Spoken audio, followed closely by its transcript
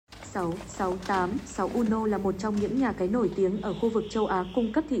Bet66686 Uno là một trong những nhà cái nổi tiếng ở khu vực châu Á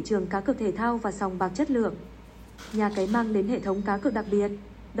cung cấp thị trường cá cược thể thao và sòng bạc chất lượng. Nhà cái mang đến hệ thống cá cược đặc biệt,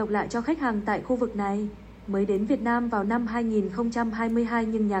 độc lạ cho khách hàng tại khu vực này. Mới đến Việt Nam vào năm 2022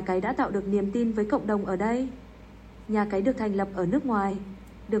 nhưng nhà cái đã tạo được niềm tin với cộng đồng ở đây. Nhà cái được thành lập ở nước ngoài,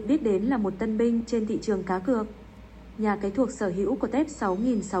 được biết đến là một tân binh trên thị trường cá cược. Nhà cái thuộc sở hữu của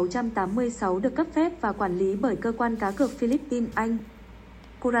Bet6686 được cấp phép và quản lý bởi cơ quan cá cược Philippines, Anh,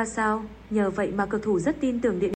 Curaçao. Nhờ vậy mà cược thủ rất tin tưởng địa